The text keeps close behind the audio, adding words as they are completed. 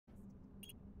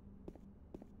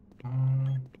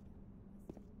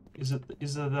is it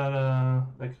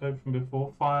that code from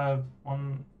before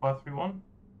 51531?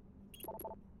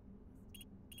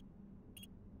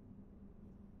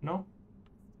 No.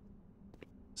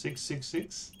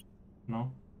 666?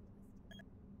 No.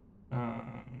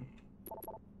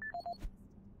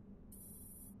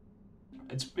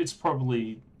 It's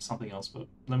probably something else, but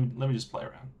let me just play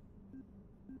around.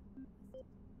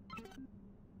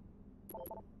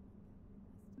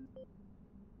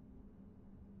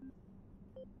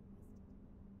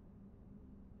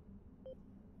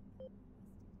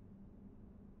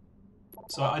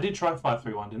 So I did try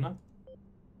 531, didn't I?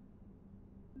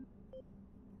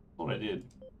 Thought I did.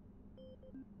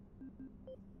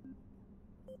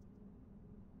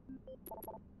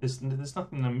 There's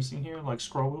nothing I'm missing here, like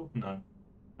scroll wheel? No.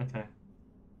 Okay.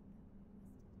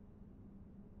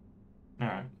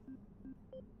 Alright.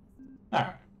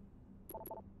 Alright.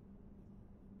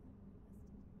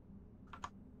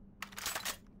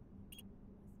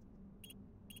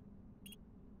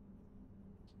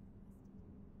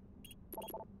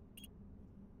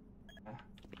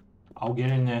 I'll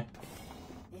get in there.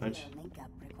 Which,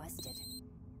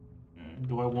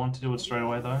 do I want to do it straight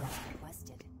away though?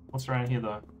 What's around here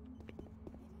though?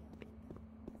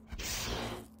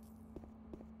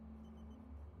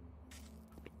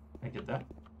 I get that.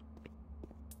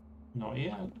 Not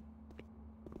yet.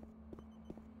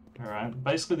 Alright,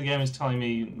 basically the game is telling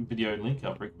me video link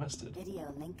up requested.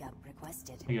 Video link up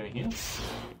requested. Are you going here?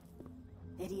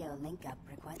 Video link up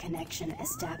requested. Connection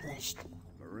established.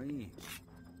 Marine,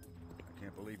 I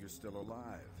can't believe you're still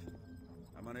alive.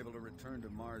 I'm unable to return to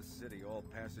Mars City. All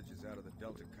passages out of the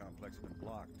Delta complex have been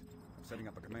blocked. I'm setting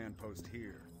up a command post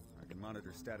here. I can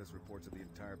monitor status reports of the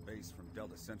entire base from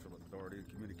Delta Central Authority and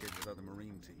communicate with other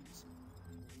Marine teams.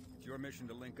 It's your mission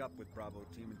to link up with Bravo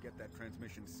team and get that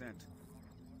transmission sent.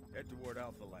 Head toward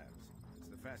Alpha Labs. It's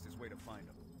the fastest way to find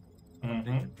them.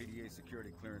 Update your PDA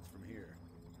security clearance from here.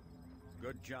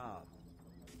 Good job.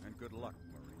 And good luck,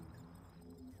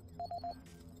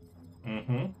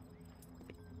 Marine.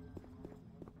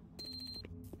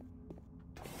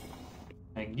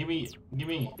 Hey, give me.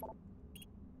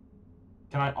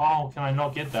 Can I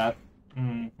not get that?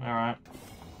 Alright.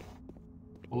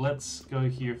 Well, let's go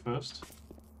here first. Can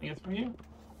I get through here?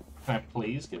 Can I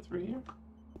please get through here?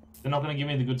 They're not going to give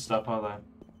me the good stuff, are they?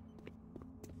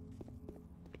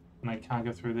 And I can't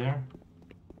go through there?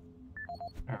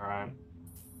 Alright.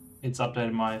 It's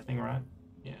updated my thing, right?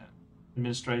 Yeah.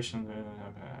 Administration.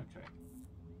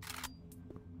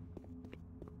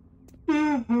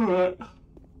 Okay. Alright.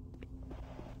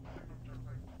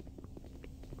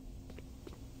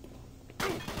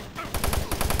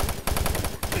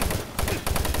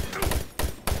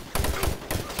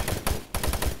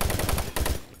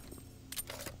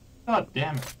 God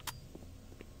damn it.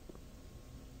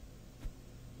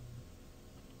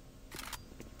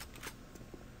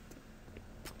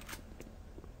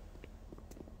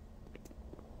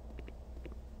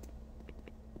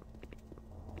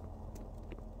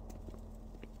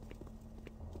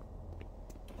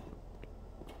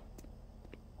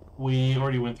 We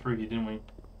already went through here, didn't we?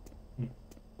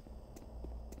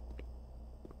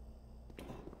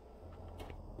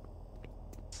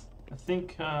 I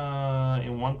think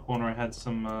in one corner I had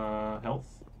some health.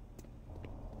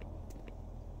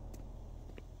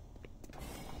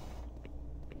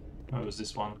 Oh, it was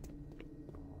this one.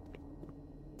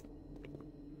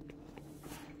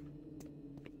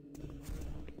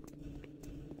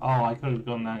 Oh, I could have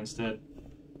gone that instead.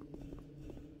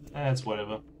 That's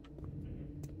whatever.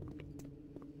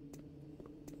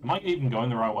 Am I even going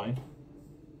the right way?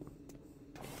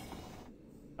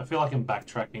 I feel like I'm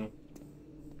backtracking.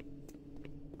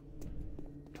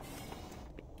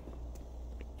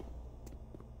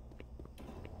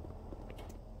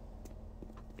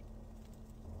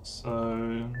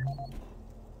 So...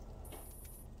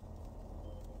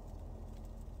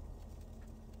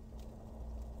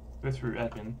 go through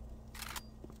admin.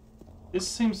 This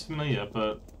seems familiar,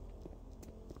 but...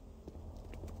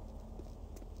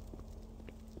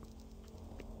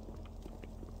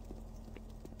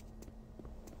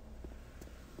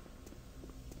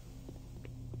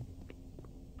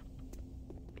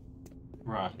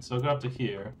 right, so I'll go up to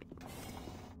here.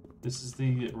 This is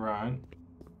the... right.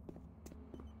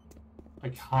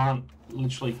 I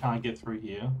literally can't get through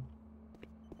here.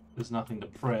 There's nothing to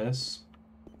press.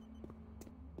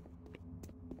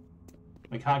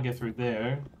 I can't get through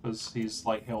there, because he's,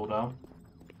 like, held up.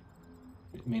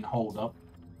 I mean, hold up.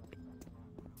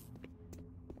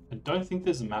 I don't think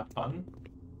there's a map button,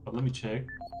 but let me check.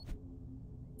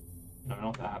 No,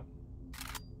 not that.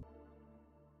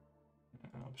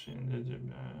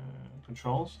 Option,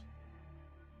 controls.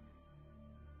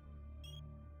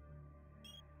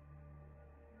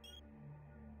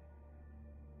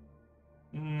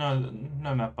 No,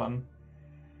 no map button.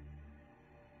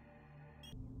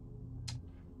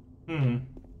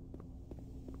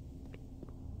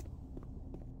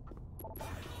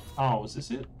 Oh, is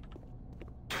this it?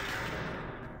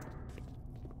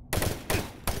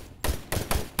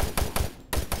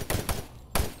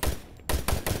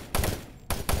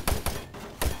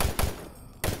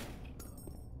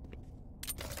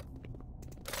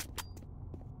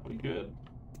 Are we good?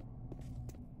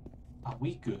 Are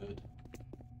we good?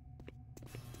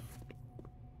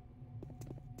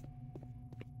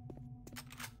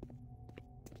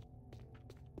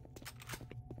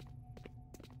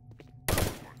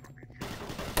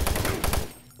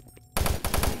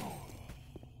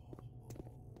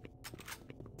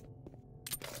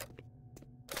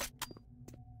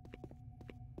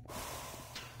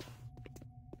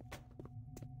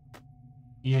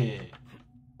 Yeah.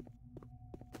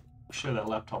 Show that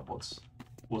laptop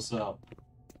what's up.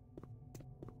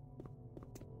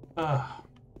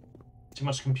 Too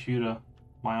much computer.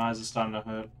 My eyes are starting to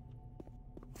hurt.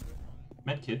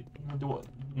 Medkit? Do what?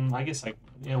 I guess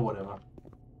yeah, whatever.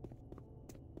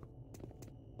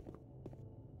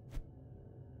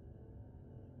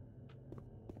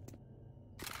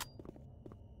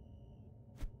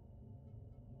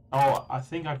 Oh, I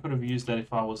think I could have used that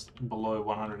if I was below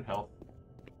 100 health.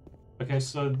 Okay,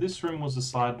 so this room was a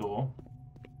side door.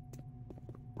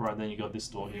 Right, then you got this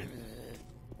door here.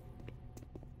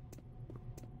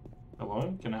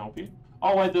 Hello? Can I help you?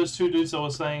 Oh wait, those two dudes I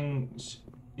was saying...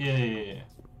 Yeah.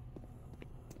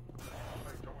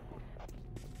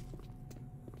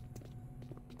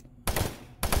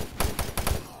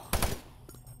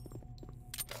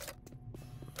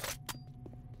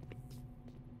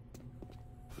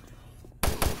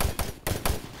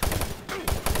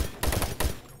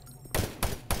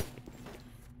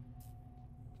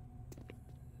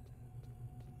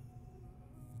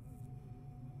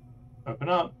 Open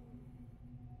up.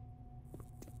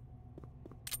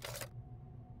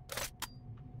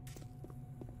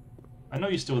 I know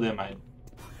you're still there, mate.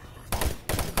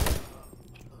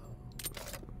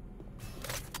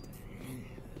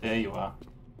 There you are.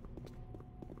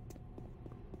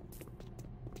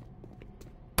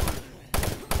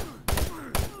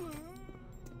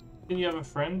 Didn't you have a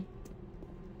friend?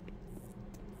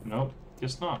 Nope,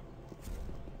 guess not.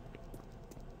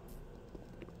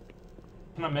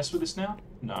 Can I mess with this now?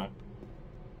 No.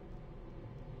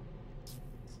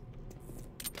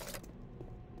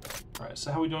 Alright,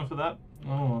 so how are we doing for that?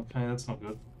 Oh, okay, that's not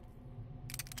good.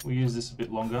 We'll use this a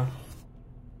bit longer.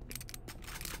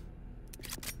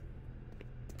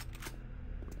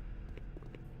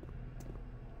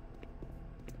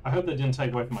 I hope they didn't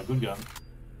take away from my good gun.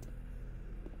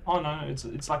 Oh no,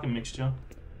 it's like a mixture.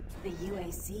 The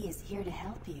UAC is here to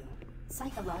help you.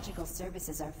 Psychological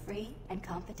services are free and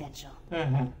confidential.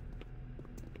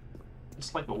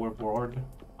 It's like a reward.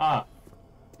 Ah.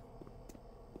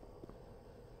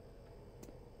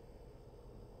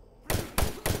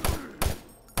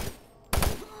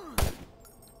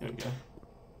 Here we go.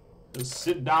 Just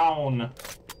sit down.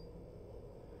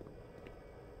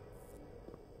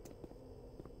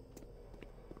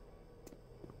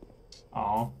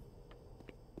 Oh.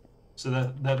 So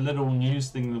that little news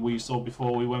thing that we saw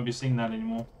before, we won't be seeing that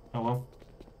anymore. Oh well.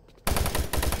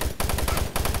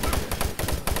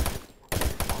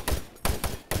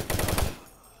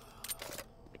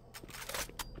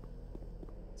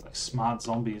 It's like smart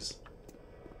zombies.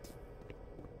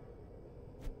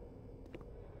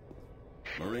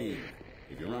 Marine,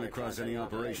 if you run across any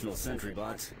operational sentry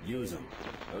bots, use them.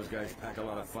 Those guys pack a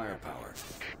lot of firepower.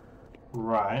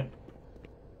 Right.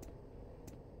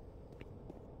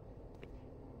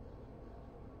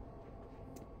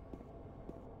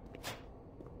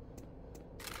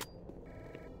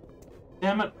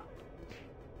 Damn it.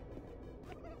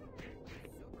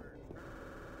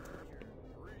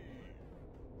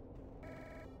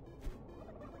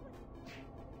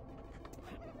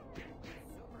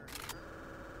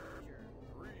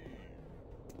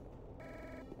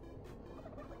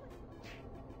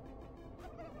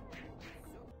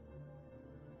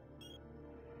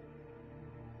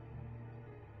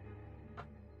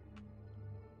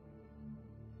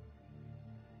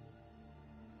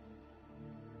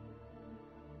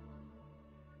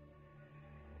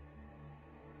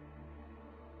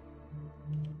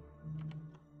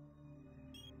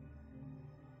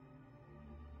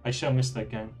 I shall miss that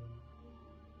game.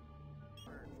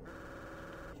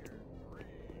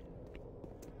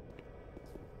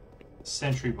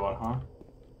 Sentry bot, huh?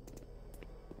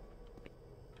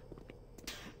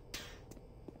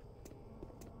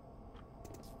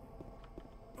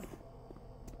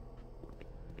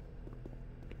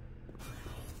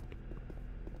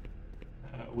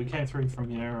 we came through from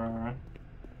here, alright.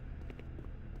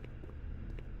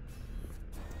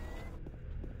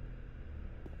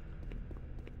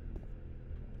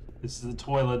 This is the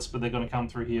toilets, but they're gonna come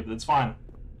through here, but it's fine.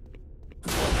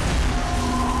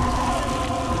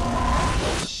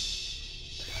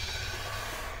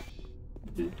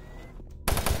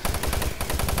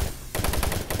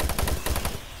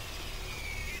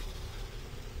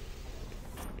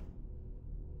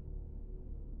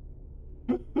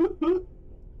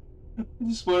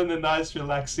 I just wanted a nice,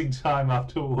 relaxing time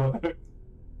after work.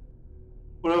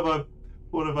 What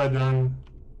have I done?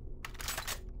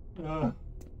 Now,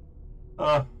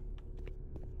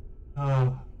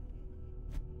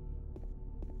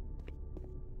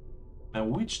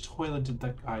 which toilet did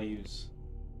that guy use?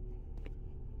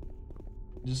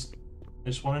 I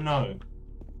just want to know.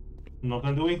 I'm not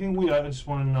gonna do anything weird. I just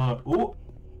want to know. Oh,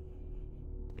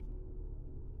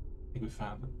 I think we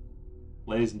found it,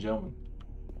 ladies and gentlemen.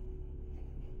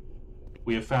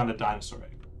 We have found a dinosaur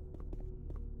egg.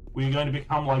 We are going to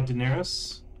become like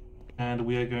Daenerys, and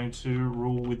we are going to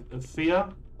rule with fear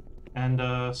and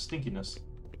stinkiness.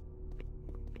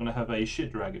 We're gonna have a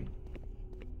shit dragon.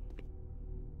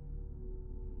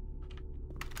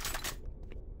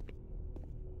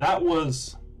 That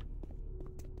was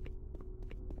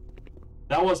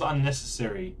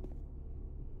unnecessary.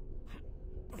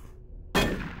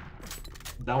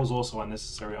 That was also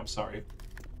unnecessary, I'm sorry.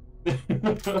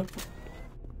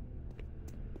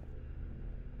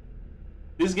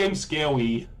 This game's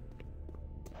scary.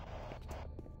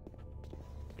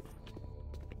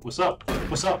 What's up?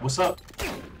 What's up? What's up?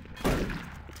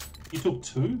 You took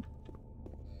 2?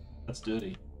 That's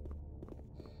dirty.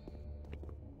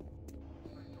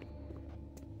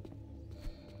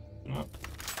 No.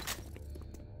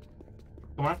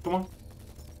 Come on, come on.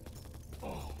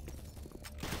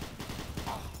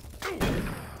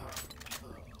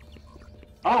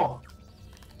 Oh!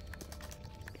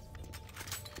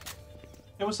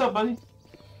 Hey, what's up, buddy?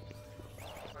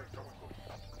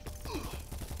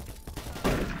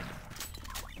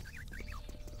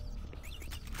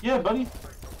 Yeah, buddy.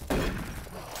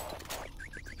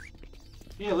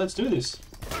 Yeah, let's do this.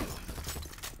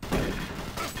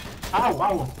 Ow,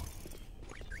 ow.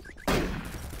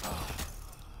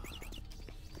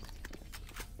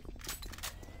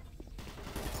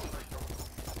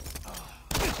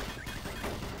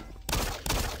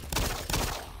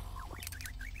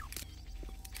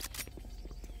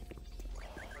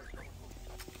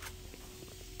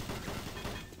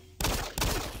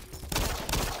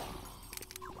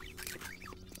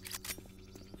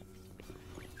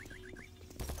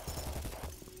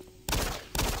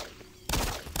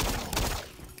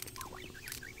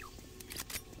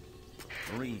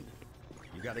 Marine,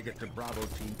 you gotta get to Bravo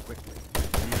team quickly. We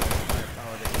need all the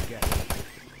firepower they can get.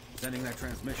 Sending that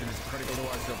transmission is critical to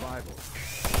our survival.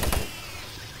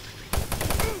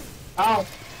 Ow!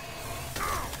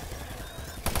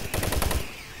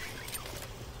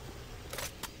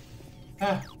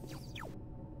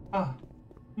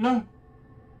 No!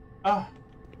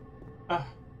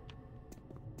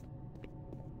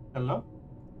 Hello?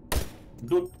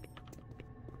 Doot.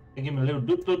 Give me a little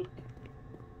doot doot.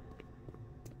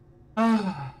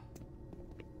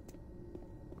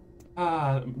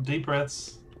 Deep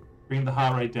breaths. Bring the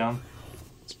heart rate down.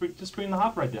 Just bring the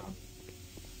heart rate down.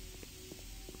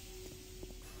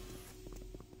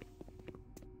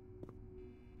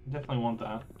 Definitely want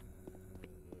that.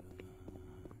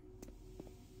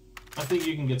 I think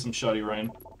you can get some shoddy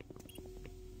rain.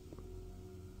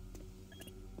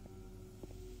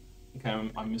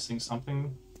 Okay, I'm missing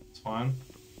something. It's fine.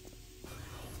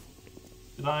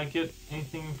 Did I get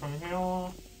anything from here?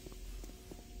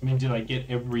 I mean, did I get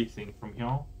everything from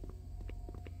here?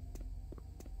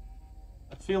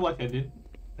 I feel like I did.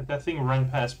 That thing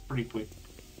ran past pretty quick.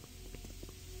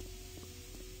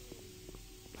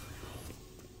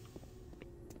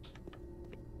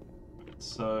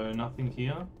 So, nothing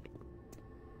here.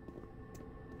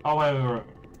 Oh, wait.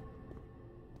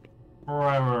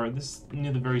 Right. This is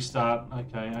near the very start.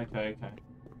 Okay. Okay.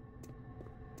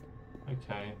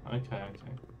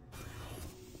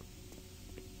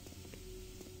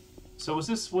 So was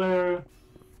this where...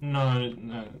 No.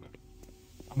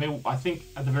 I mean, I think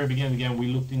at the very beginning of the game we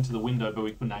looked into the window, but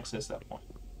we couldn't access that point.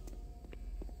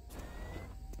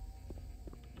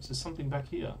 Is there something back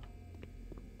here?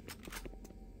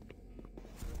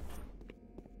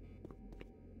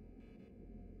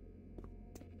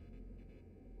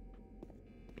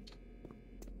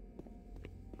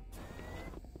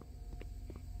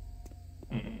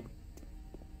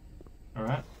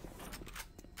 Alright.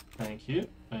 Thank you.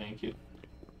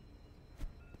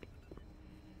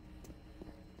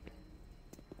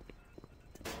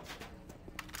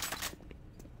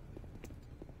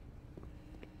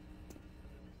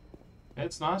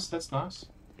 It's nice, that's nice.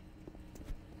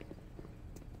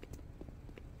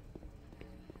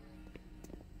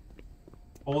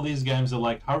 All these games are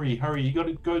like, hurry, hurry, you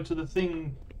gotta go to the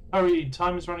thing. Hurry,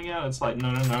 time is running out. It's like,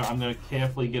 no, no, no, I'm gonna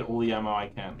carefully get all the ammo I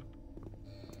can.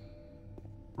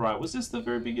 Right, was this the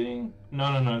very beginning?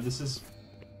 No, no, no, this is...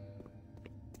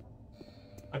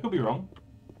 I could be wrong.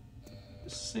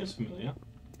 This seems familiar.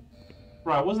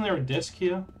 Right, wasn't there a desk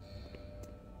here?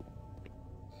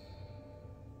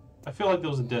 I feel like there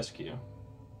was a desk here.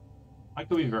 I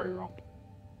could be very wrong.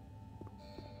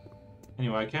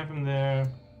 Anyway, I came from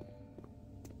there.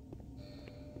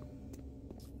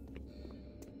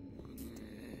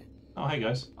 Oh, hey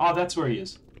guys. Oh, that's where he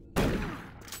is.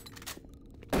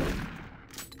 Right,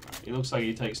 he looks like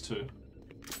he takes two.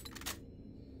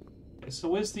 Okay, so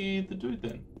where's the dude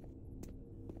then?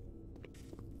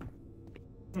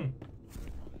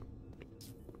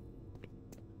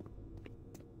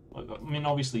 Like, I mean,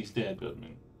 obviously he's dead, but I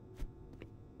mean...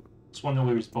 Just wonder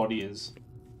where his body is.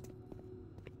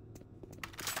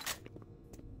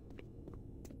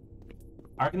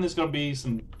 I reckon there's got to be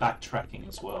some backtracking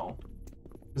as well.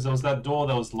 Because there was that door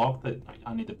that was locked that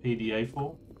I need the PDA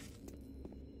for.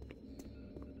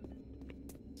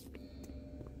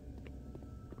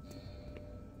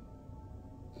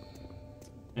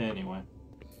 Anyway.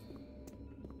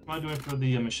 What am I doing for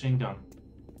the machine gun?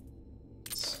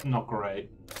 It's not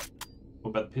great.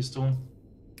 What about the pistol?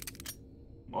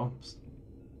 Well,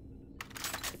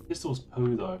 pistol's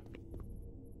poo though.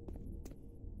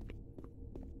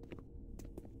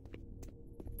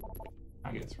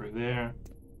 I get through there.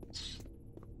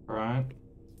 Right.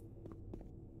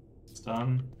 It's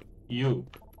done. You.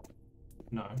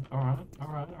 No. Alright,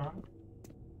 alright, alright.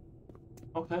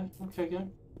 Okay, okay,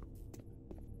 game.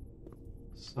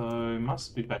 So, it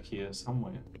must be back here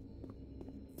somewhere.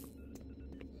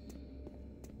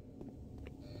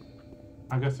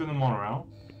 I go through the monorail.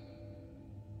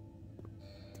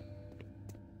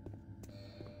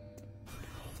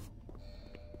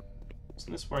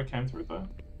 Isn't this where I came through though?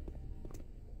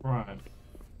 Right.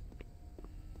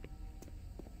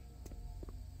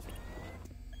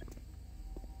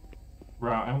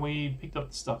 Right, and we picked up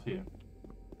the stuff here.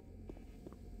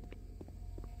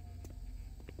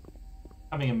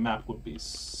 Having a map would be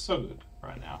so good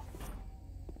right now.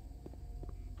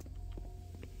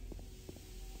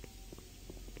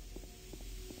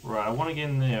 Right, I want to get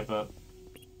in there, but...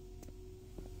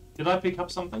 Did I pick up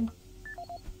something?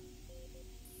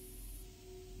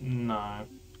 No.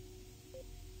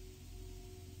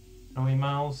 No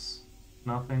emails?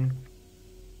 Nothing?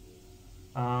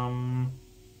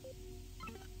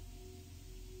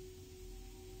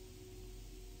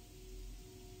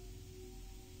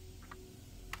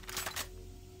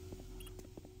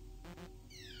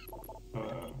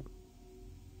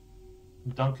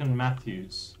 Duncan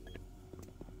Matthews.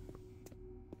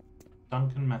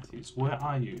 Duncan Matthews, where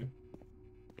are you?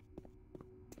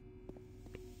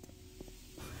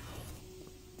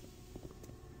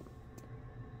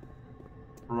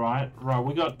 Right,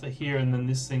 we got to here and then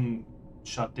this thing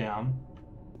shut down.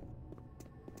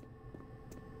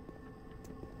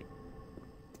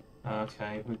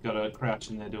 Okay, we've got a crouch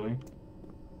in there, do we?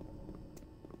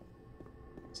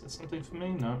 Is that something for me?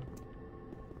 No.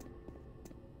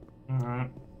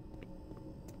 Alright.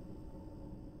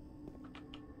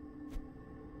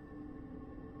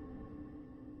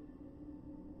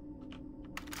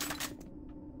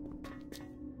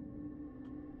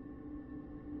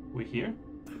 We here?